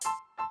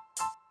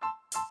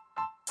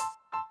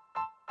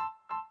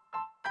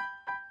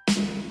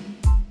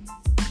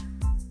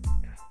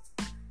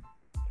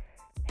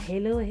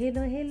Hello,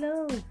 hello,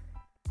 hello.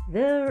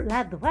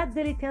 La droite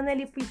de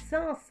l'Éternel est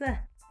puissance.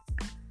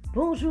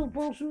 Bonjour,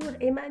 bonjour,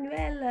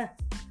 Emmanuel.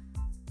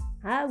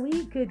 Ah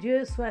oui, que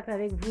Dieu soit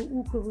avec vous,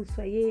 où que vous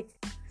soyez.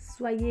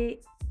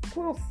 Soyez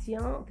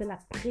conscient de la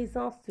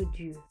présence de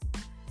Dieu.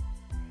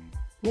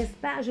 N'est-ce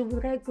pas? Je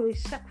voudrais que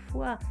chaque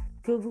fois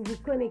que vous vous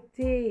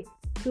connectez,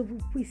 que vous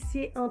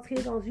puissiez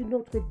entrer dans une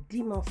autre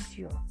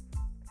dimension.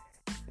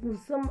 Nous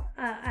sommes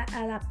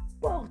à la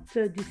porte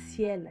du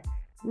ciel.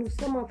 Nous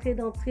sommes en train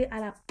d'entrer à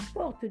la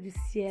porte du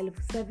ciel.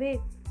 Vous savez,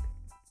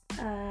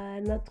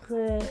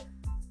 notre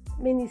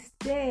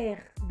ministère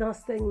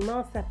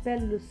d'enseignement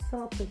s'appelle le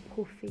centre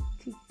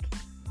prophétique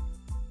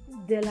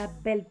de la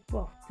belle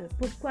porte.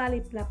 Pourquoi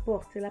la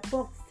porte? La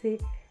porte, c'est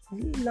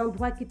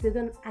l'endroit qui te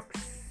donne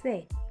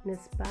accès,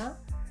 n'est-ce pas?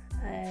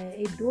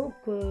 Et donc,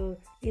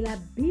 et la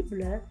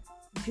Bible,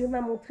 Dieu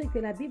m'a montré que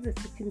la Bible,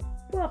 c'est une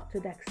porte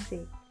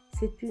d'accès.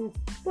 C'est une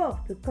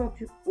porte. Quand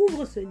tu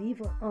ouvres ce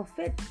livre, en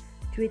fait,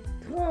 tu es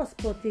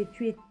transporté,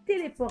 tu es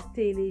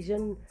téléporté. Les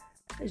jeunes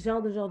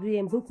gens d'aujourd'hui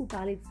aiment beaucoup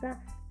parler de ça.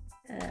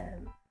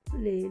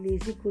 Les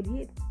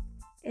écoliers,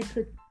 être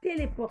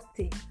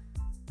téléportés.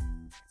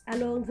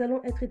 Alors, nous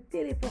allons être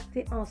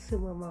téléportés en ce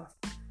moment.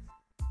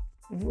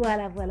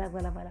 Voilà.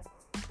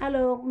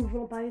 Alors, nous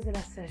voulons parler de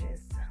la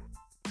sagesse.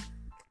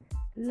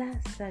 La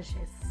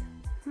sagesse.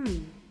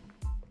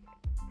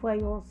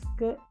 Voyons ce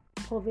que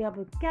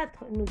Proverbe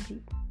 4 nous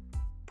dit.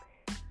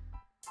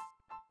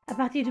 À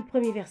partir du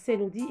premier verset,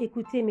 nous dit «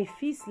 Écoutez mes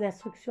fils,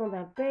 l'instruction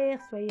d'un père,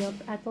 soyez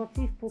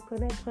attentifs pour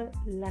connaître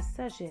la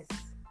sagesse. »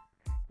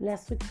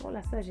 L'instruction,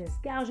 la sagesse.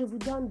 « Car je vous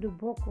donne de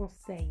bons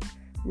conseils.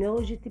 Ne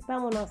rejetez pas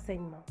mon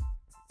enseignement.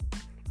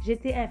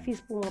 J'étais un fils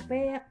pour mon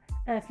père,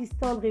 un fils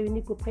tendre et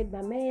unique auprès de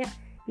ma mère.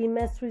 Il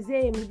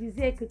m'instruisait et me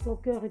disait que ton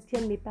cœur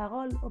retienne mes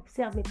paroles,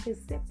 observe mes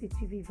préceptes et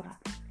tu vivras.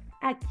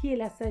 À qui est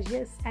la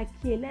sagesse, à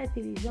qui est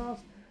l'intelligence?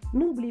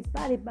 N'oublie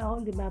pas les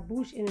paroles de ma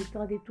bouche et ne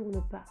t'en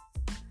détourne pas.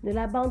 Ne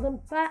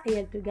l'abandonne pas et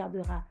elle te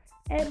gardera.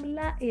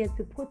 Aime-la et elle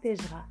te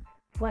protégera.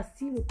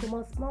 Voici le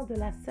commencement de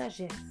la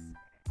sagesse.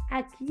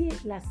 À qui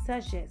est la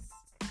sagesse?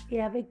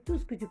 Et avec tout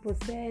ce que tu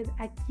possèdes,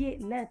 à qui est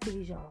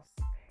l'intelligence?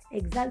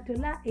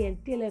 Exalte-la et elle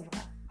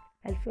t'élèvera.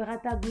 Elle fera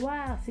ta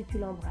gloire si tu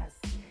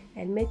l'embrasses.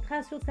 Elle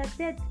mettra sur ta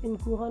tête une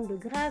couronne de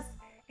grâce.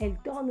 Elle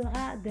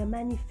t'ornera d'un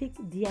magnifique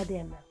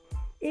diadème.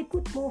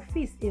 Écoute mon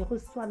fils et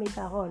reçois mes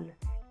paroles.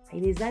 Et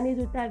les années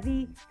de ta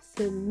vie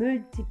se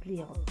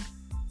multiplieront.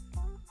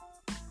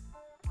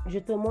 Je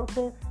te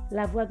montre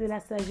la voie de la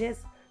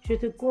sagesse, je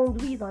te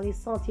conduis dans les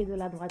sentiers de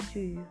la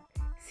droiture.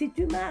 Si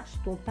tu marches,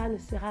 ton pas ne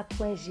sera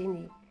point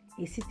gêné,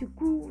 et si tu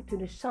cours, tu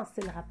ne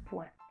chancelleras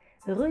point.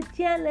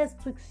 Retiens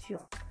l'instruction,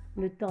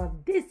 ne t'en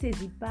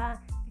dessaisis pas,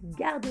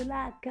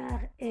 garde-la car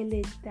elle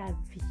est ta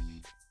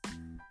vie.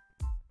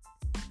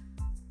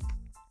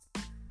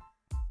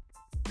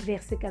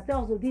 Verset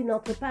 14 nous dit «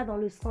 N'entre pas dans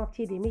le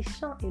sentier des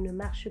méchants et ne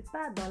marche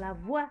pas dans la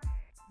voie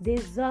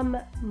des hommes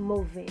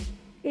mauvais. »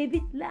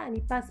 Évite-la,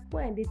 n'y passe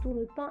point,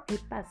 détourne-t'en et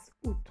passe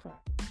outre.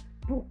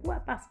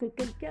 Pourquoi? Parce que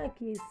quelqu'un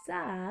qui est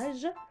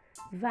sage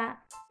va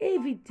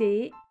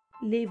éviter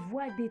les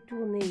voies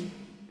détournées,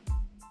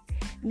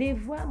 les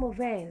voies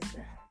mauvaises.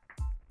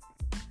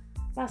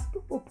 Parce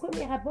qu'au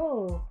premier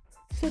abord,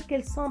 ce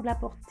qu'elle semble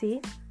apporter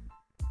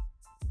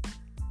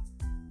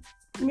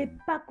n'est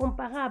pas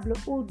comparable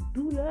aux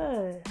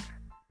douleurs,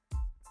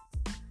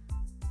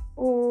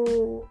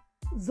 aux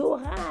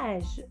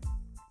orages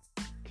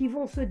qui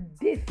vont se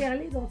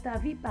déferler dans ta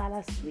vie par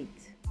la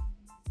suite.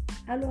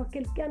 Alors,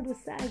 quelqu'un de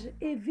sage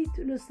évite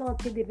le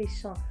sentier des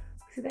méchants.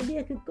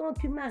 C'est-à-dire que quand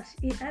tu marches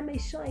et un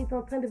méchant est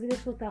en train de venir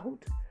sur ta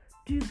route,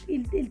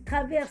 il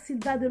traverse,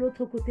 il va de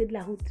l'autre côté de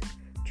la route.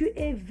 Tu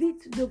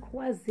évites de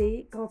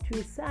croiser, quand tu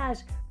es sage,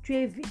 tu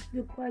évites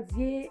de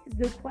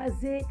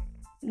croiser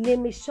les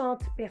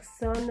méchantes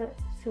personnes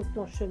sur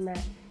ton chemin.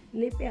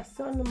 Les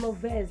personnes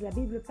mauvaises, la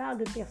Bible parle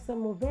de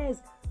personnes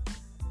mauvaises,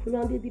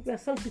 voulant dire des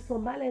personnes qui sont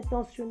mal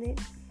intentionnées,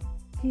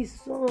 qui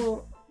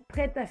sont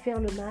prêtes à faire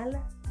le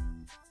mal.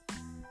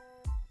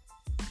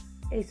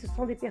 Et ce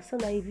sont des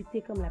personnes à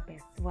éviter comme la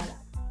peste. Voilà.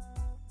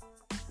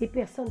 Des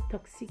personnes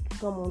toxiques,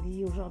 comme on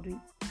dit aujourd'hui.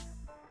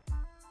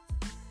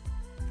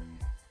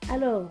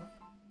 Alors,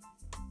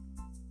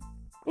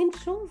 une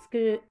chose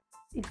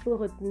qu'il faut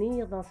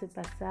retenir dans ce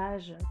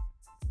passage,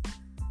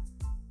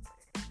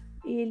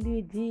 il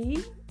lui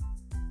dit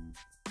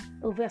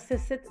au verset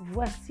 7, «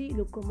 Voici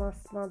le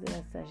commencement de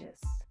la sagesse. »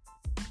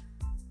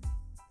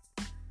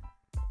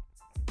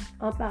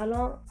 En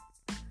parlant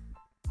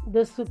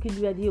de ce qu'il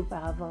lui a dit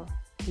auparavant.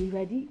 Il lui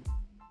a dit,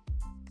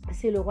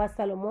 c'est le roi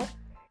Salomon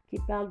qui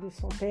parle de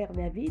son père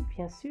David,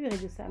 bien sûr, et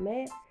de sa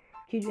mère,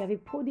 qui lui avait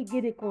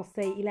prodigué des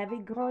conseils. Il avait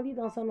grandi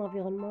dans un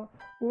environnement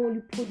où on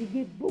lui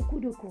prodiguait beaucoup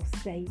de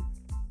conseils.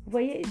 Vous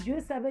voyez, Dieu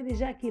savait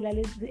déjà qu'il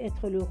allait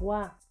être le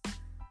roi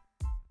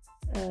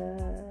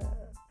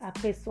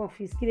après son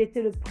fils, qu'il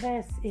était le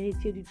prince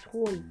héritier du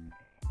trône.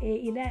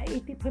 Et il a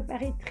été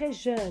préparé très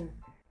jeune.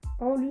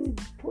 On lui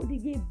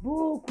prodiguait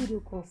beaucoup de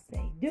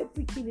conseils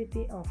depuis qu'il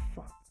était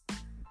enfant.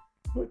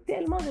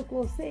 Tellement de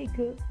conseils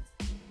que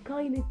quand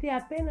il était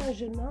à peine un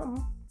jeune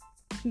homme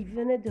qui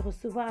venait de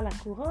recevoir la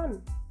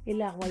couronne et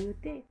la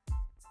royauté,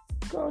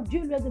 quand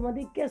Dieu lui a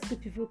demandé « Qu'est-ce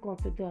que tu veux qu'on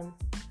te donne ?»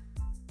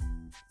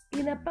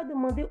 Il n'a pas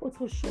demandé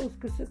autre chose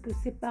que ce que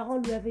ses parents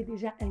lui avaient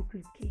déjà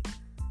inculqué.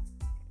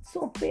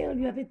 Son père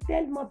lui avait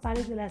tellement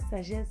parlé de la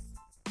sagesse.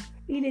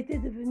 Il était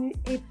devenu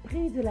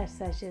épris de la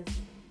sagesse.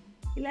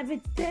 Il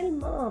avait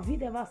tellement envie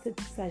d'avoir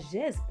cette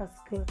sagesse parce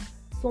que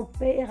son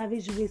père avait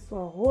joué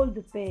son rôle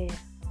de père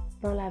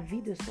dans la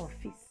vie de son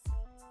fils.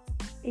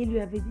 Et il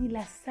lui avait dit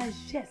la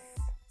sagesse.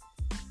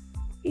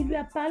 Il lui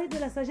a parlé de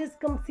la sagesse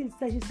comme s'il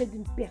s'agissait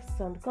d'une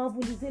personne. Quand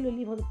vous lisez le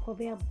livre de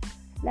Proverbes,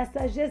 la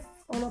sagesse,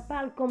 on en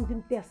parle comme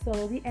d'une personne.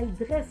 On dit, elle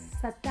dresse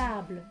sa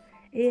table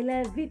et elle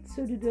invite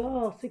ceux du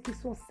dehors, ceux qui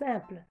sont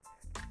simples.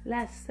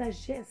 La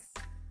sagesse,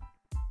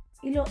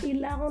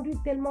 il l'a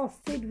rendue tellement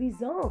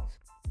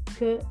séduisante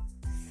que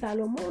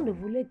Salomon ne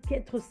voulait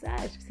qu'être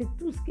sage. C'est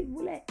tout ce qu'il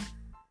voulait.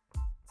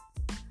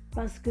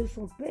 Parce que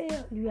son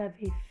père lui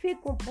avait fait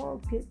comprendre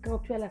que quand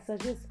tu as la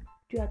sagesse,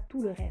 tu as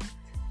tout le reste.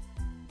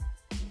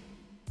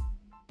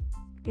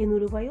 Et nous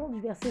le voyons du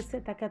verset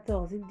 7 à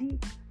 14. Il dit,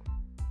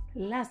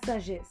 la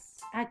sagesse.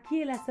 À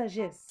qui est la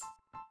sagesse?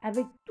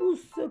 Avec tout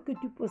ce que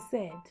tu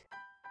possèdes.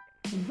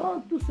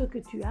 Vends tout ce que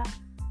tu as.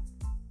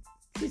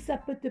 Si ça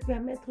peut te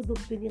permettre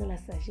d'obtenir la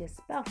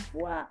sagesse.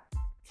 Parfois,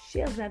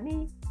 chers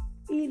amis,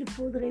 il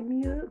faudrait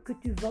mieux que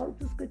tu vendes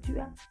tout ce que tu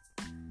as.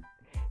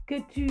 Que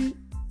tu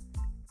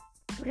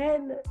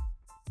prennes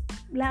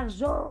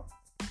l'argent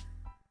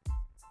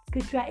que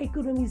tu as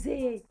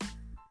économisé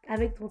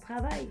avec ton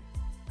travail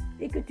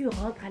et que tu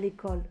rentres à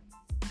l'école.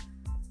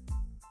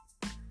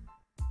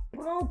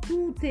 Prends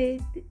toutes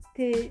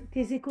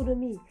tes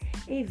économies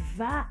et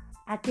va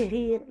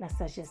acquérir la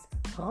sagesse.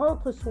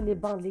 Rentre sur les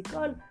bancs de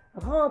l'école,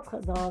 rentre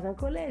dans un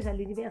collège, à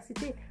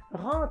l'université,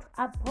 rentre,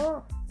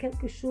 apprends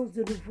quelque chose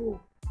de nouveau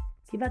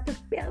qui va te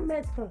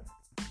permettre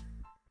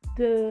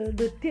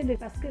de t'élever.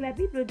 Parce que la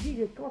Bible dit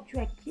que quand tu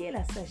acquiers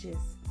la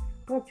sagesse,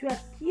 quand tu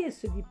acquiers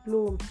ce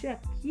diplôme, tu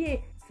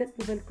acquiers cette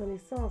nouvelle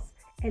connaissance,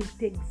 elle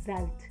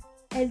t'exalte,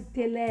 elle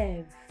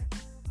t'élève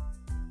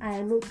à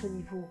un autre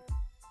niveau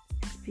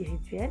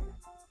spirituel,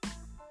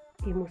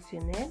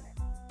 émotionnel,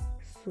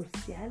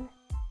 social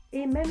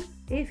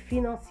et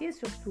financier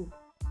surtout.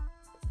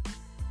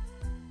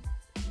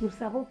 Nous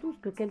savons tous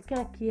que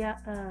quelqu'un qui a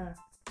un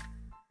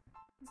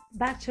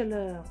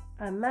bachelor,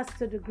 un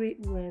master degree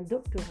ou un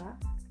doctorat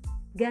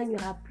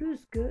gagnera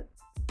plus que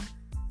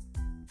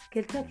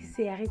quelqu'un qui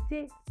s'est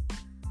arrêté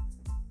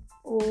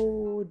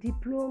au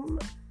diplôme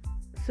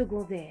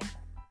secondaire.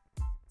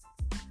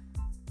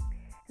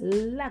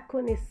 La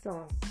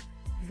connaissance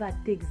va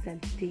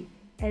t'exalter,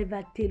 elle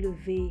va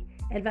t'élever,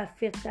 elle va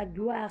faire ta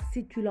gloire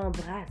si tu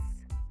l'embrasses.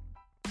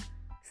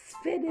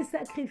 Fais des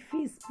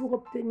sacrifices pour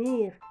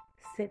obtenir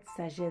cette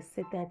sagesse,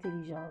 cette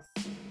intelligence.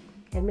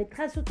 Elle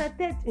mettra sur ta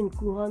tête une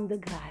couronne de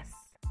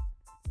grâce.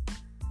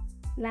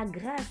 La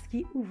grâce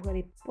qui ouvre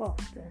les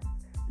portes,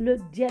 le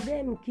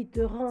diadème qui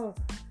te rend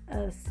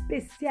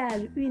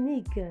spécial,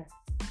 unique.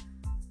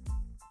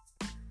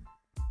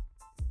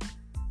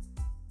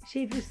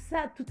 J'ai vu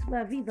ça toute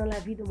ma vie dans la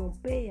vie de mon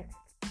père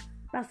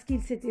parce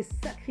qu'il s'était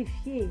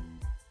sacrifié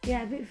et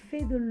avait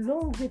fait de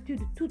longues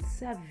études toute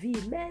sa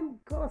vie, même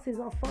quand ses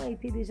enfants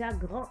étaient déjà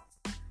grands.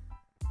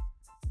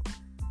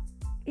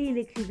 Il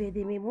écrivait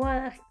des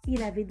mémoires,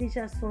 il avait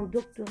déjà son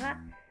doctorat,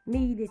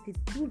 mais il était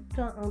tout le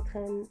temps en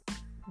train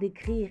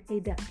d'écrire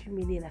et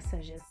d'accumuler la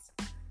sagesse.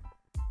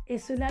 Et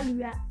cela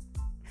lui a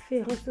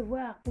fait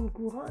recevoir une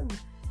couronne,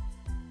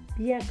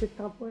 bien que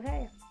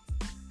temporaire,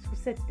 sur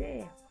cette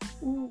terre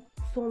où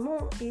son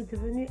nom est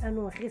devenu un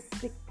nom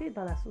respecté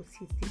dans la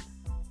société.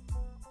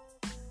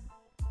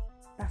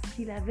 Parce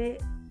qu'il avait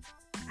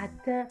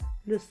atteint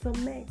le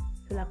sommet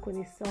de la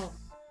connaissance.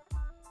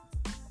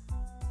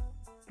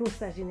 Pour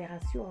sa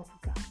génération en tout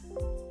cas.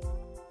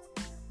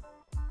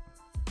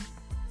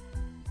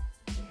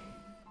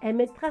 Elle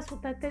mettra sur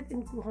ta tête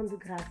une couronne de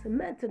grâce.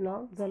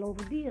 Maintenant, nous allons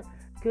vous dire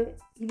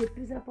qu'il est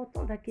plus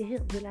important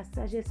d'acquérir de la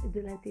sagesse et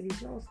de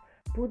l'intelligence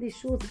pour des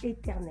choses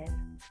éternelles.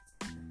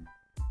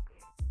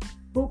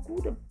 Beaucoup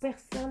de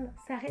personnes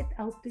s'arrêtent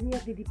à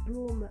obtenir des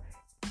diplômes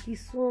qui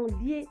sont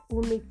liés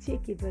au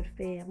métier qu'ils veulent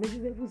faire. Mais je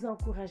vais vous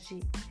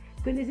encourager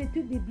que les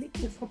études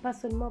bibliques ne sont pas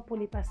seulement pour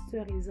les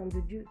pasteurs et les hommes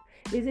de Dieu.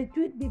 Les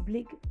études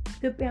bibliques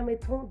te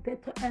permettront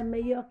d'être un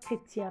meilleur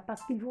chrétien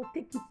parce qu'ils vont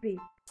t'équiper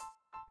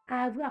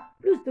à avoir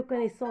plus de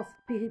connaissances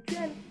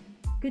spirituelles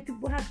que tu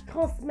pourras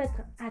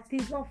transmettre à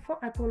tes enfants,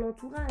 à ton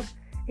entourage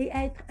et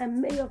à être un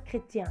meilleur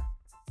chrétien.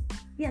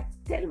 Il y a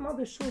tellement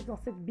de choses dans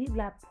cette Bible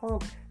à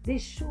apprendre, des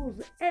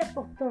choses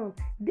importantes,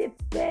 des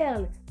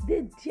perles,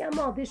 des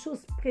diamants, des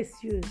choses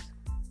précieuses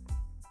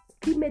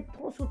qui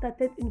mettront sur ta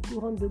tête une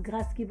couronne de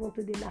grâce qui vont te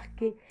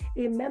démarquer.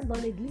 Et même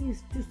dans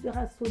l'église, tu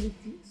seras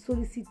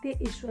sollicité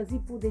et choisi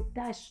pour des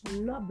tâches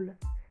nobles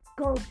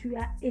quand tu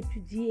as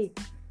étudié.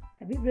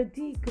 La Bible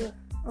dit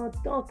qu'en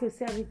tant que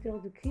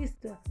serviteur de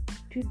Christ,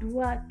 tu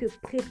dois te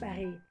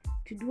préparer,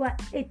 tu dois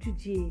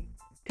étudier,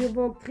 te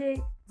montrer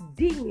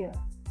digne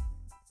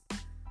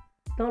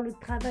dans le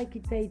travail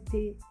qui t'a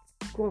été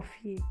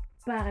confié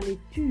par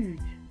l'étude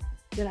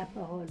de la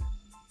parole.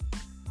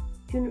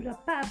 Tu ne dois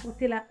pas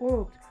apporter la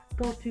honte.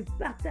 Quand tu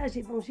partages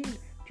l'évangile,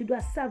 tu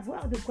dois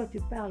savoir de quoi tu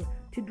parles.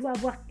 Tu dois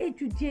avoir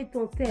étudié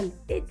ton thème,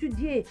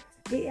 étudier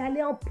et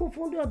aller en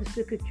profondeur de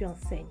ce que tu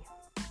enseignes.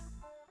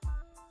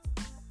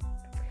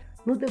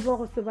 Nous devons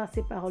recevoir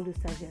ces paroles de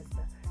sagesse.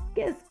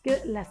 Qu'est-ce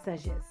que la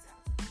sagesse?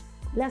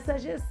 La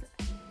sagesse,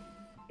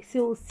 c'est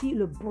aussi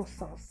le bon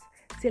sens.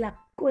 C'est la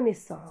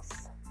connaissance.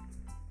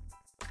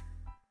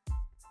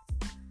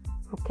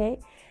 Ok?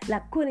 La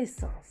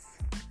connaissance.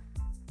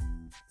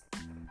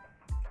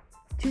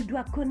 Tu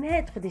dois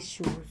connaître des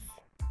choses.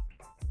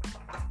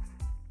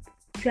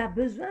 Tu as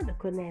besoin de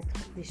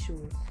connaître des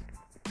choses.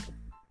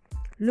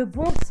 Le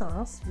bon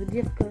sens veut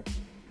dire que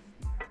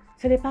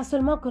ce n'est pas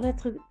seulement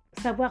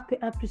savoir que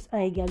 1 plus 1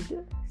 égale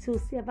 2, c'est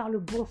aussi avoir le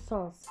bon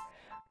sens.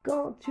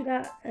 Quand tu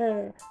as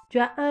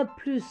 1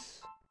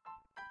 plus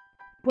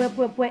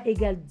point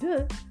égale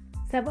 2,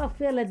 savoir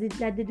faire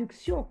la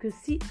déduction que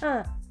si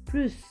 1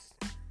 plus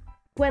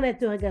point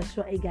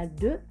d'interrogation égale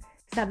 2,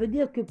 ça veut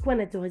dire que point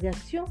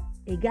d'interrogation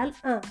égale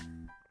 1.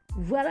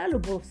 Voilà le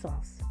bon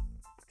sens.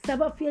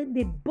 Savoir faire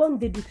des bonnes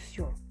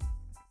déductions.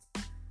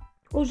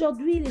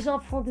 Aujourd'hui, les gens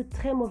font de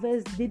très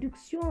mauvaises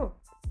déductions.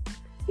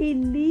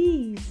 Ils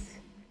lisent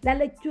la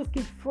lecture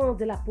qu'ils font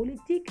de la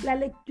politique, la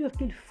lecture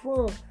qu'ils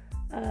font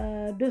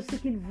de ce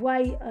qu'ils voient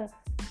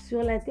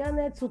sur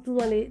l'Internet, surtout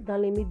dans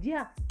les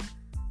médias,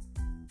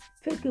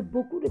 fait que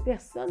beaucoup de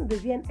personnes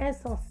deviennent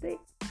insensées.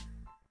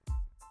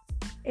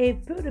 Et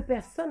peu de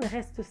personnes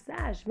restent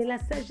sages. Mais la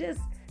sagesse,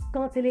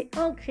 quand elle est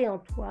ancrée en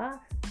toi,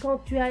 quand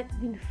tu as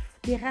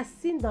des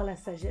racines dans la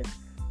sagesse,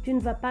 tu ne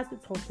vas pas te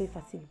tromper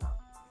facilement.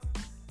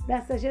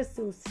 La sagesse,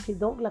 c'est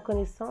donc la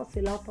connaissance,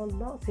 c'est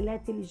l'entendement, c'est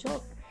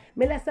l'intelligence.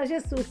 Mais la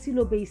sagesse, c'est aussi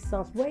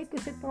l'obéissance. Vous voyez que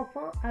cet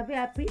enfant avait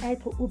appris à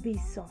être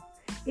obéissant.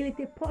 Il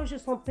était proche de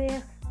son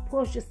père,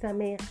 proche de sa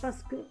mère,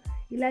 parce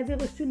qu'il avait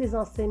reçu les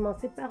enseignements.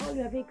 Ses parents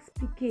lui avaient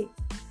expliqué,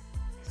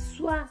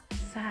 sois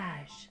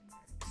sage,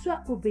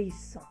 sois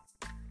obéissant.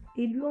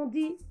 Ils lui ont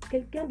dit,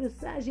 quelqu'un de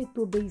sage est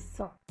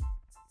obéissant.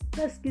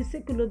 Parce qu'il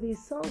sait que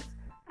l'obéissance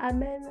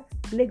amène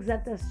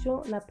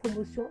l'exaltation, la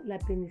promotion, la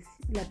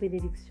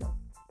bénédiction.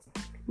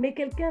 Mais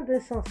quelqu'un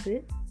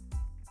d'insensé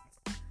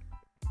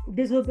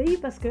désobéit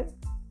parce que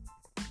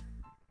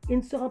il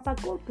ne se rend pas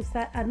compte que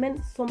ça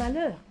amène son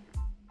malheur.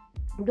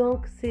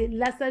 Donc,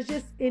 la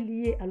sagesse est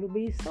liée à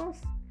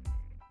l'obéissance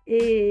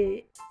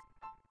et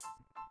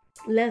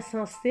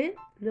l'insensé,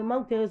 le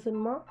manque de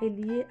raisonnement est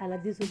lié à la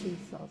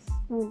désobéissance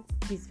ou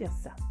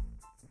vice-versa.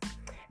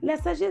 La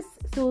sagesse,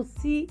 c'est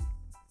aussi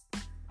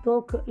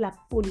donc la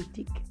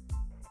politique.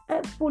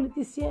 Un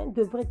politicien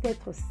devrait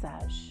être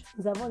sage.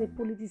 Nous avons des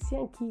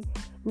politiciens qui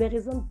ne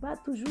raisonnent pas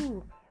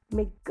toujours.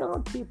 Mais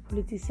quand tu es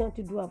politicien,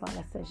 tu dois avoir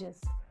la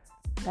sagesse.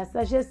 La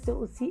sagesse, c'est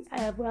aussi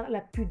avoir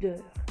la pudeur.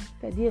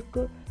 C'est-à-dire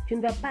que tu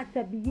ne vas pas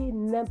t'habiller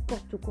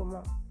n'importe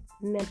comment,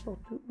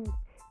 n'importe où.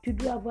 Tu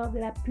dois avoir de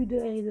la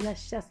pudeur et de la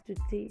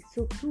chasteté.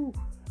 Surtout,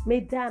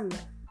 mesdames,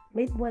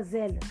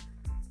 mesdemoiselles,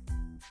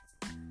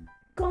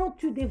 quand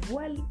tu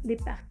dévoiles les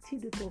parties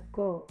de ton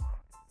corps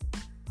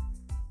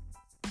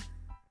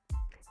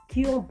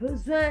qui ont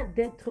besoin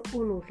d'être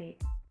honorées,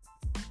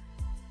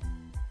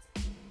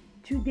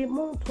 tu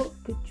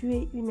démontres que tu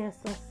es une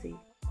insensée.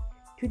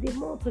 Tu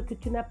démontres que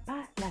tu n'as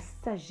pas la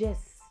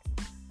sagesse.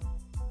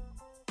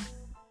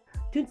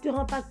 Tu ne te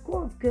rends pas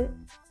compte que,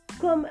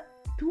 comme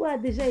tout a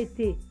déjà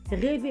été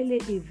révélé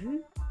et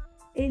vu,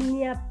 il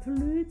n'y a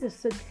plus de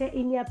secret,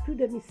 il n'y a plus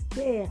de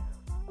mystère.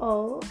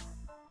 Or,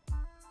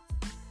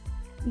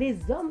 les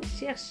hommes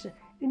cherchent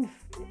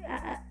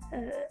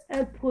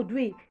un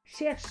produit,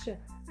 cherchent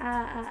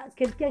à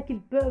quelqu'un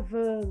qu'ils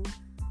peuvent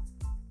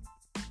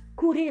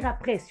courir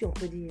après, si on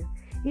peut dire.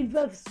 Ils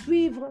veulent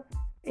suivre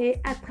et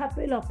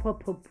attraper leur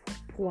propre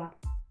proie.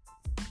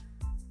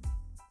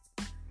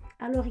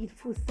 Alors, il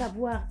faut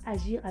savoir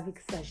agir avec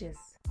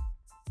sagesse.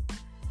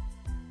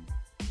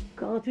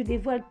 Quand tu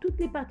dévoiles toutes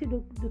les parties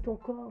de ton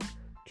corps,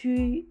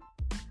 tu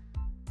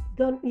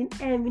donnes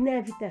une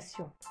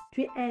invitation.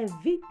 Tu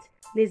invites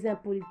les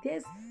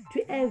impolitesses,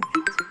 tu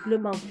invites le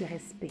manque de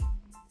respect.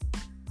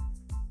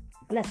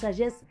 La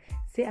sagesse,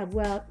 c'est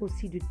avoir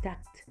aussi du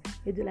tact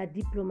et de la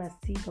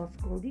diplomatie dans ce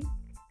qu'on dit.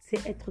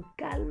 C'est être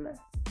calme,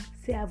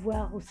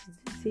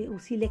 c'est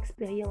aussi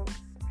l'expérience.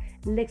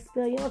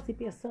 L'expérience des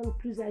personnes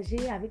plus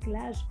âgées avec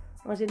l'âge,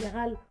 en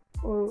général,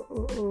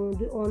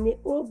 on est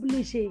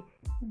obligé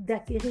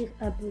d'acquérir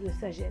un peu de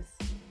sagesse.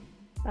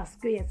 Parce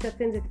qu'il y a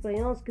certaines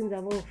expériences que nous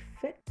avons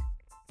faites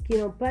qui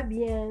n'ont pas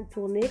bien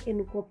tourné et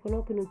nous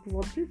comprenons que nous ne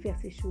pouvons plus faire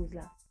ces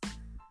choses-là.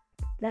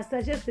 La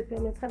sagesse te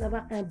permettra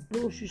d'avoir un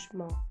bon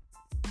jugement,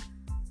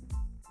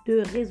 de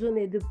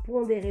raisonner, de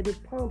pondérer, de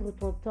prendre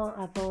ton temps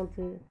avant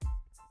de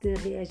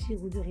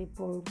réagir ou de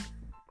répondre.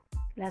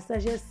 La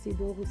sagesse, c'est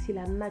donc aussi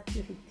la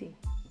maturité,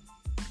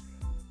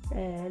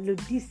 le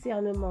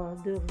discernement,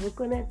 de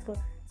reconnaître,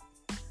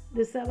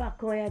 de savoir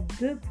quand il y a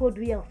deux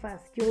produits en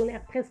face qui ont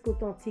l'air presque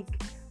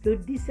authentiques. Le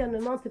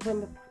discernement te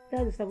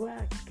permettra de savoir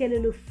quel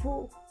est le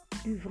faux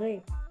du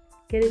vrai,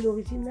 quel est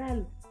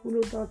l'original ou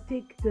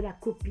l'authentique de la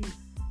copie.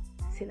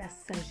 C'est la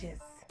sagesse.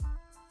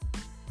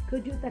 Que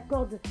Dieu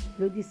t'accorde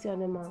le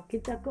discernement,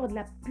 qu'il t'accorde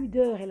la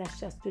pudeur et la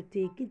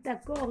chasteté, qu'il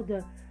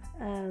t'accorde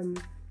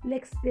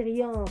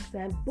l'expérience,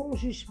 un bon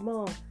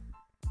jugement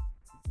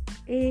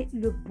et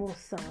le bon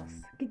sens,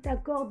 qu'il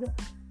t'accorde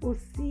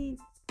aussi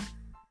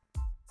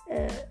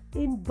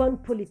une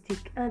bonne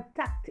politique, un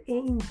tact et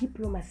une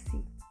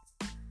diplomatie.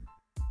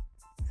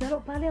 Nous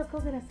allons parler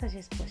encore de la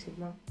sagesse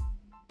prochainement,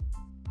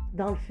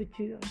 dans le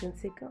futur, je ne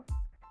sais quand.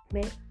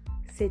 Mais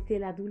c'était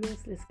la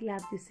douloureuse,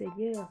 l'esclave du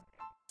Seigneur.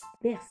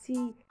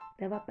 Merci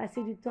d'avoir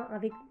passé du temps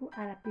avec nous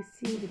à la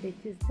piscine de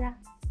Bethesda.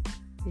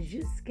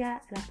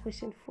 Jusqu'à la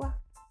prochaine fois.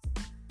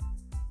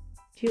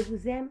 Dieu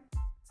vous aime,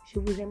 je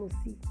vous aime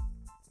aussi.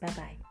 Bye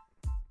bye.